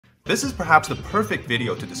This is perhaps the perfect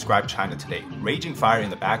video to describe China today. Raging fire in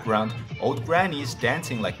the background, old grannies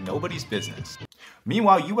dancing like nobody's business.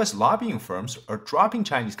 Meanwhile, US lobbying firms are dropping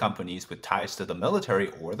Chinese companies with ties to the military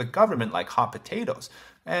or the government like hot potatoes.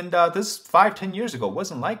 And this 5-10 years ago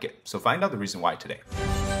wasn't like it. So find out the reason why today.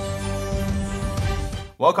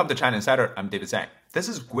 Welcome to China Insider, I'm David Zhang. This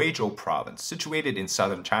is Guizhou province, situated in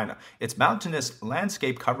southern China. Its mountainous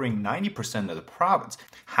landscape covering 90% of the province.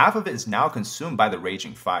 Half of it is now consumed by the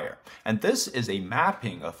raging fire. And this is a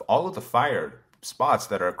mapping of all of the fire spots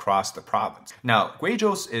that are across the province. Now,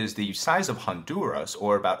 Guizhou is the size of Honduras,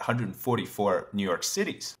 or about 144 New York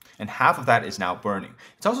cities, and half of that is now burning.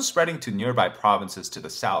 It's also spreading to nearby provinces to the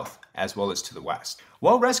south, as well as to the west.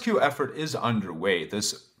 While rescue effort is underway,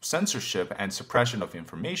 this censorship and suppression of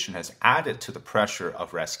information has added to the pressure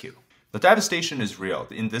of rescue. The devastation is real.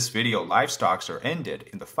 In this video, livestock are ended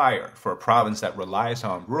in the fire. For a province that relies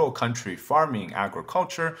on rural country farming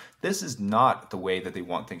agriculture, this is not the way that they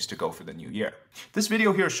want things to go for the new year. This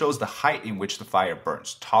video here shows the height in which the fire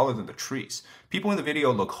burns, taller than the trees. People in the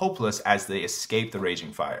video look hopeless as they escape the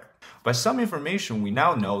raging fire. By some information, we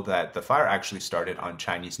now know that the fire actually started on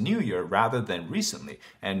Chinese New Year rather than recently,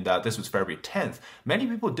 and this was February 10th. Many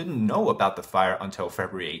people didn't know about the fire until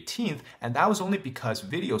February 18th, and that was only because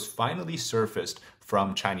videos finally surfaced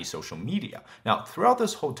from Chinese social media. Now, throughout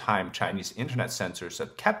this whole time, Chinese internet censors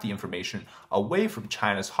have kept the information away from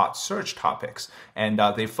China's hot search topics, and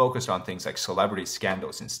they focused on things like celebrity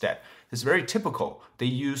scandals instead. This is very typical. They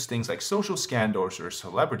use things like social scandals or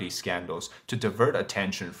celebrity scandals to divert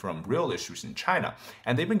attention from real issues in China.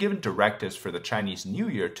 And they've been given directives for the Chinese New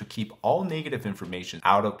Year to keep all negative information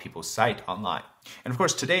out of people's sight online. And of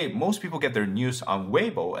course, today, most people get their news on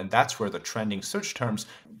Weibo, and that's where the trending search terms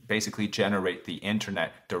basically generate the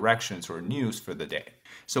internet directions or news for the day.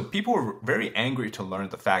 So people were very angry to learn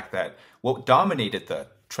the fact that what dominated the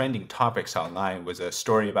trending topics online was a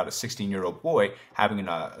story about a 16-year-old boy having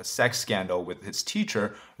a sex scandal with his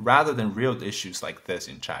teacher rather than real issues like this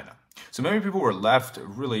in China. So many people were left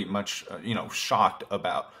really much shocked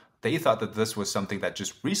about. They thought that this was something that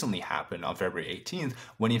just recently happened on February 18th,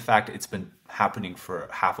 when in fact it's been happening for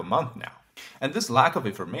half a month now. And this lack of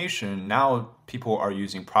information, now people are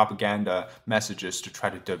using propaganda messages to try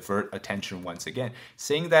to divert attention once again,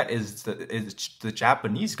 saying that it's the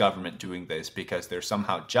Japanese government doing this because they're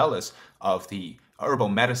somehow jealous of the herbal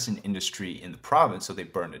medicine industry in the province, so they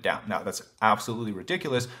burned it down. Now, that's absolutely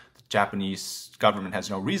ridiculous. The Japanese government has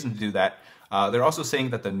no reason to do that. They're also saying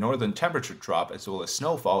that the northern temperature drop as well as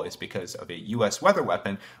snowfall is because of a US weather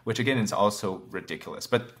weapon, which again is also ridiculous,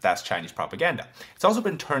 but that's Chinese propaganda. It's also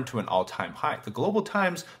been turned to an all-time high. The Global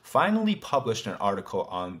Times finally published an article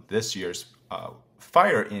on this year's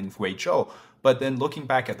fire in Guizhou, but then looking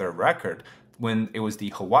back at their record, when it was the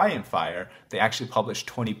Hawaiian fire, they actually published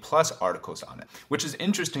 20+ articles on it, which is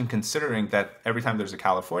interesting considering that every time there's a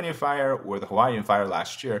California fire or the Hawaiian fire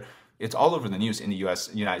last year, it's all over the news in the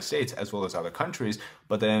United States, as well as other countries.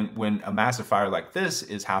 But then when a massive fire like this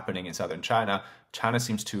is happening in southern China, China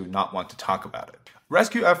seems to not want to talk about it.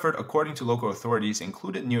 Rescue effort, according to local authorities,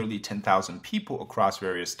 included nearly 10,000 people across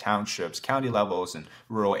various townships, county levels, and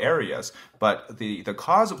rural areas. But the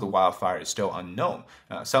cause of the wildfire is still unknown.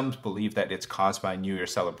 Some believe that it's caused by New Year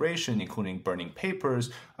celebration, including burning papers,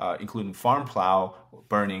 including farm plow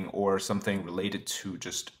burning, or something related to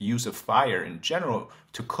just use of fire in general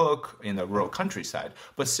to cook in the rural countryside.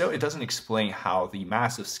 But still, it doesn't explain how the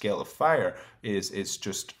massive scale of fire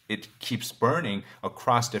it keeps burning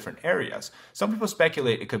across different areas. Some people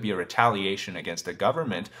speculate it could be a retaliation against the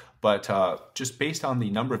government, but just based on the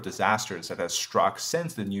number of disasters that has struck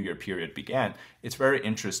since the New Year period began, it's very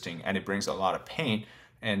interesting and it brings a lot of pain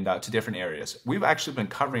and to different areas. We've actually been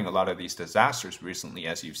covering a lot of these disasters recently,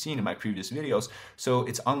 as you've seen in my previous videos, so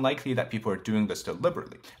it's unlikely that people are doing this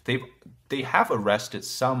deliberately. They have arrested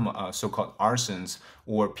some so-called arsons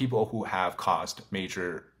or people who have caused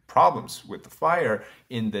major problems with the fire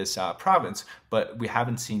in this province, but we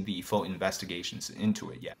haven't seen the full investigations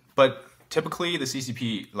into it yet. But typically, the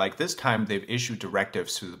CCP, like this time, they've issued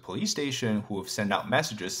directives to the police station who have sent out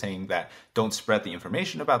messages saying that don't spread the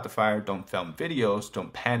information about the fire, don't film videos,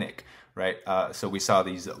 don't panic, right? So we saw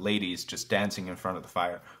these ladies just dancing in front of the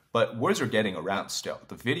fire. But words are getting around still.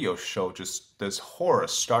 The videos show just this horror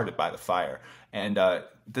started by the fire. And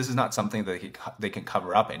this is not something that they can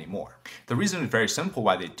cover up anymore. The reason is very simple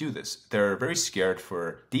why they do this. They're very scared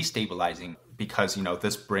for destabilizing because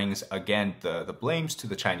this brings again the blames to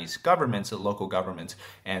the Chinese governments, the local governments,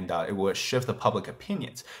 and it will shift the public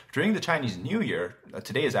opinions. During the Chinese New Year,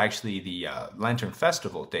 today is actually the Lantern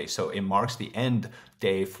Festival day, so it marks the end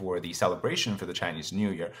day for the celebration for the Chinese New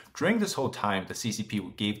Year. During this whole time, the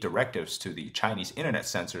CCP gave directives to the Chinese internet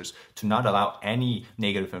censors to not allow any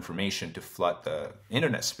negative information to flood the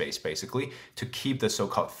internet space, basically, to keep the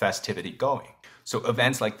so-called festivity going. So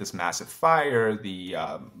events like this massive fire, the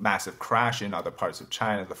massive crash in other parts of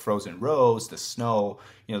China, the frozen roads, the snow,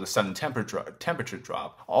 the sudden temperature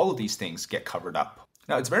drop, all of these things get covered up.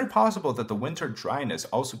 Now, it's very possible that the winter dryness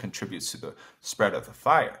also contributes to the spread of the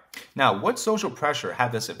fire. Now, what social pressure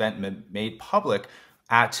had this event been made public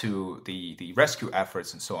add to the rescue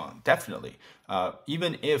efforts and so on? Definitely.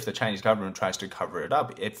 Even if the Chinese government tries to cover it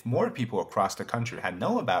up, if more people across the country had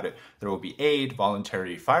known about it, there will be aid,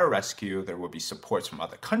 voluntary fire rescue, there will be supports from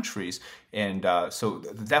other countries, and so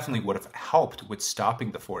definitely would have helped with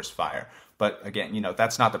stopping the forest fire. But again,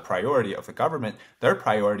 that's not the priority of the government. Their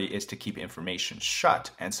priority is to keep information shut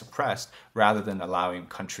and suppressed rather than allowing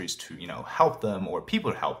countries to, help them or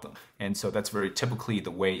people to help them. And so that's very typically the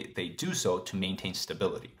way they do so to maintain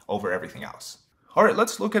stability over everything else. All right,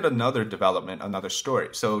 let's look at another development, another story.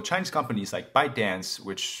 So Chinese companies like ByteDance,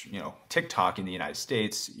 which, TikTok in the United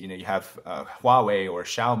States, you have Huawei or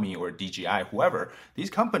Xiaomi or DJI, whoever, these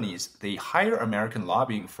companies, they hire American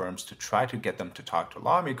lobbying firms to try to get them to talk to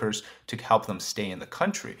lawmakers to help them stay in the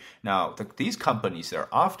country. Now, these companies,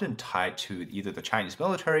 they're often tied to either the Chinese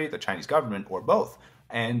military, the Chinese government, or both.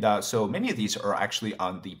 And so many of these are actually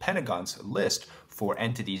on the Pentagon's list for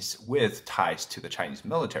entities with ties to the Chinese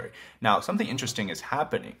military. Now, something interesting is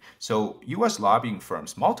happening. So US lobbying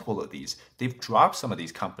firms, multiple of these, they've dropped some of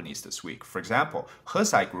these companies this week. For example,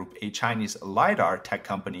 Hesai Group, a Chinese LiDAR tech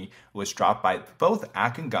company, was dropped by both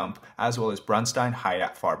Aken Gump as well as Brunstein,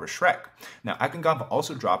 Hyatt, Farber Schreck. Now, Aken Gump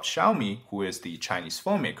also dropped Xiaomi, who is the Chinese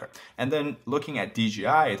phone maker. And then looking at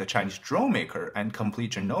DJI, the Chinese drone maker, and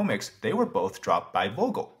Complete Genomics, they were both dropped by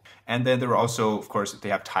Vogel. And then there were also, of course, they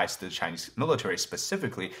have ties to the Chinese military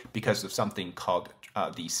specifically because of something called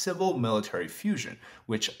the civil military fusion,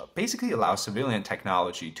 which basically allows civilian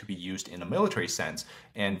technology to be used in a military sense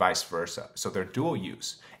and vice versa. So they're dual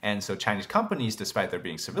use. And so Chinese companies, despite there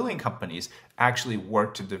being civilian companies, actually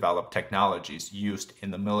work to develop technologies used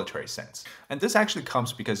in the military sense. And this actually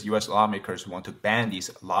comes because US lawmakers want to ban these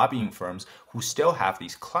lobbying firms who still have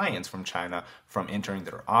these clients from China from entering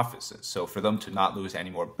their offices. So for them to not lose any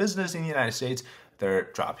more business in the United States,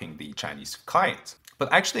 they're dropping the Chinese clients.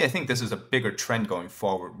 But actually, I think this is a bigger trend going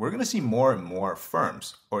forward. We're going to see more and more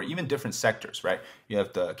firms, or even different sectors, right? You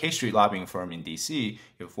have the K Street lobbying firm in DC,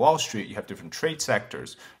 you have Wall Street, you have different trade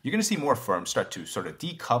sectors. You're going to see more firms start to sort of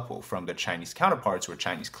decouple from their Chinese counterparts or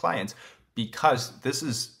Chinese clients because this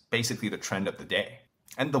is basically the trend of the day.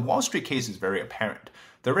 And the Wall Street case is very apparent.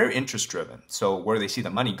 They're very interest driven. So where they see the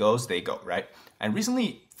money goes, they go, right? And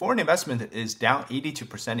recently, foreign investment is down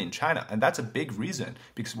 82% in China. And that's a big reason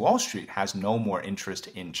because Wall Street has no more interest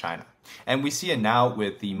in China. And we see it now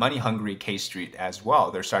with the money-hungry K Street as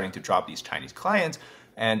well. They're starting to drop these Chinese clients.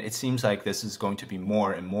 And it seems like this is going to be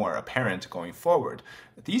more and more apparent going forward.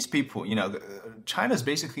 These people, China's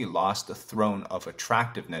basically lost the throne of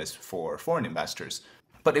attractiveness for foreign investors.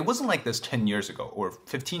 But it wasn't like this 10 years ago or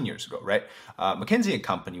 15 years ago, right? McKinsey &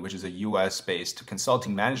 Company, which is a US-based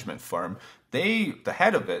consulting management firm, the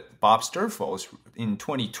head of it, Bob Sturfels, in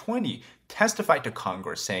 2020 testified to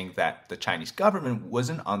Congress saying that the Chinese government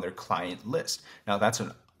wasn't on their client list. Now, that's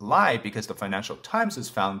a lie because the Financial Times has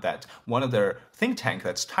found that one of their think tank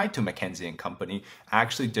that's tied to McKinsey & Company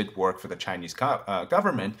actually did work for the Chinese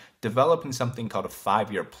government, developing something called a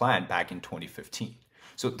 5-year plan back in 2015.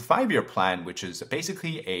 So the 5-year plan, which is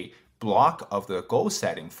basically a block of the goal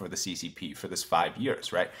setting for the CCP for this 5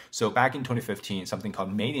 years, right? So back in 2015, something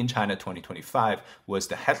called Made in China 2025 was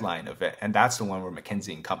the headline of it. And that's the one where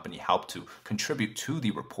McKinsey & Company helped to contribute to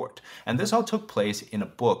the report. And this all took place in a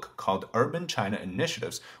book called Urban China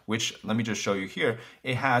Initiatives, which, let me just show you here.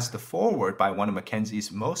 It has the foreword by one of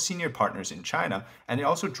McKinsey's most senior partners in China, and it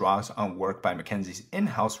also draws on work by McKinsey's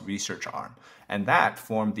in-house research arm. And that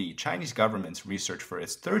formed the Chinese government's research for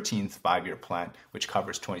its 13th 5-year plan, which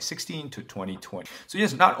covers 2016 to 2020. So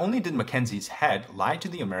yes, not only did McKinsey's head lie to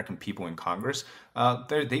the American people in Congress,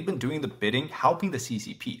 they've been doing the bidding, helping the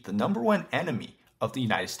CCP, the #1 enemy of the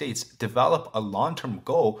United States, develop a long-term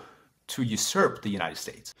goal to usurp the United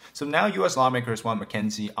States. So now US lawmakers want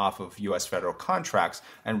McKinsey off of US federal contracts,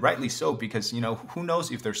 and rightly so, because who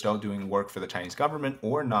knows if they're still doing work for the Chinese government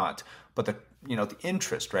or not, but the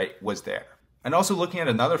interest, right, was there. And also looking at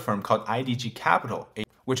another firm called IDG Capital,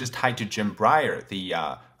 which is tied to Jim Breyer, the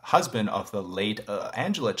husband of the late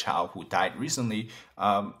Angela Chow, who died recently,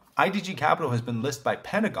 IDG Capital has been listed by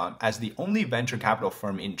Pentagon as the only venture capital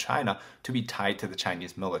firm in China to be tied to the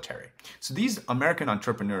Chinese military. So these American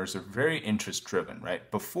entrepreneurs are very interest driven,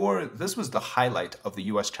 right? Before, this was the highlight of the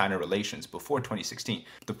US-China relations before 2016,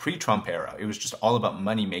 the pre-Trump era. It was just all about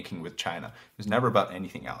money making with China. It was never about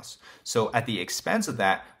anything else. So at the expense of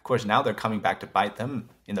that, of course, now they're coming back to bite them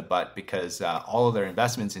in the butt because all of their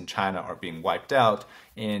investments in China are being wiped out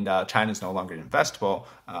and China is no longer investable.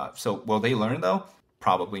 So will they learn though?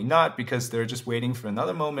 Probably not, because they're just waiting for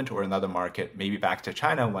another moment or another market, maybe back to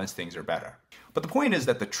China once things are better. But the point is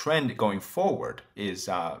that the trend going forward is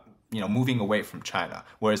moving away from China,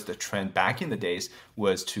 whereas the trend back in the days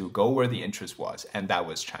was to go where the interest was, and that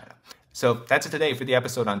was China. So that's it today for the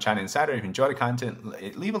episode on China Insider. If you enjoyed the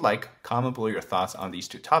content, leave a like, comment below your thoughts on these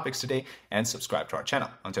two topics today, and subscribe to our channel.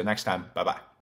 Until next time, bye-bye.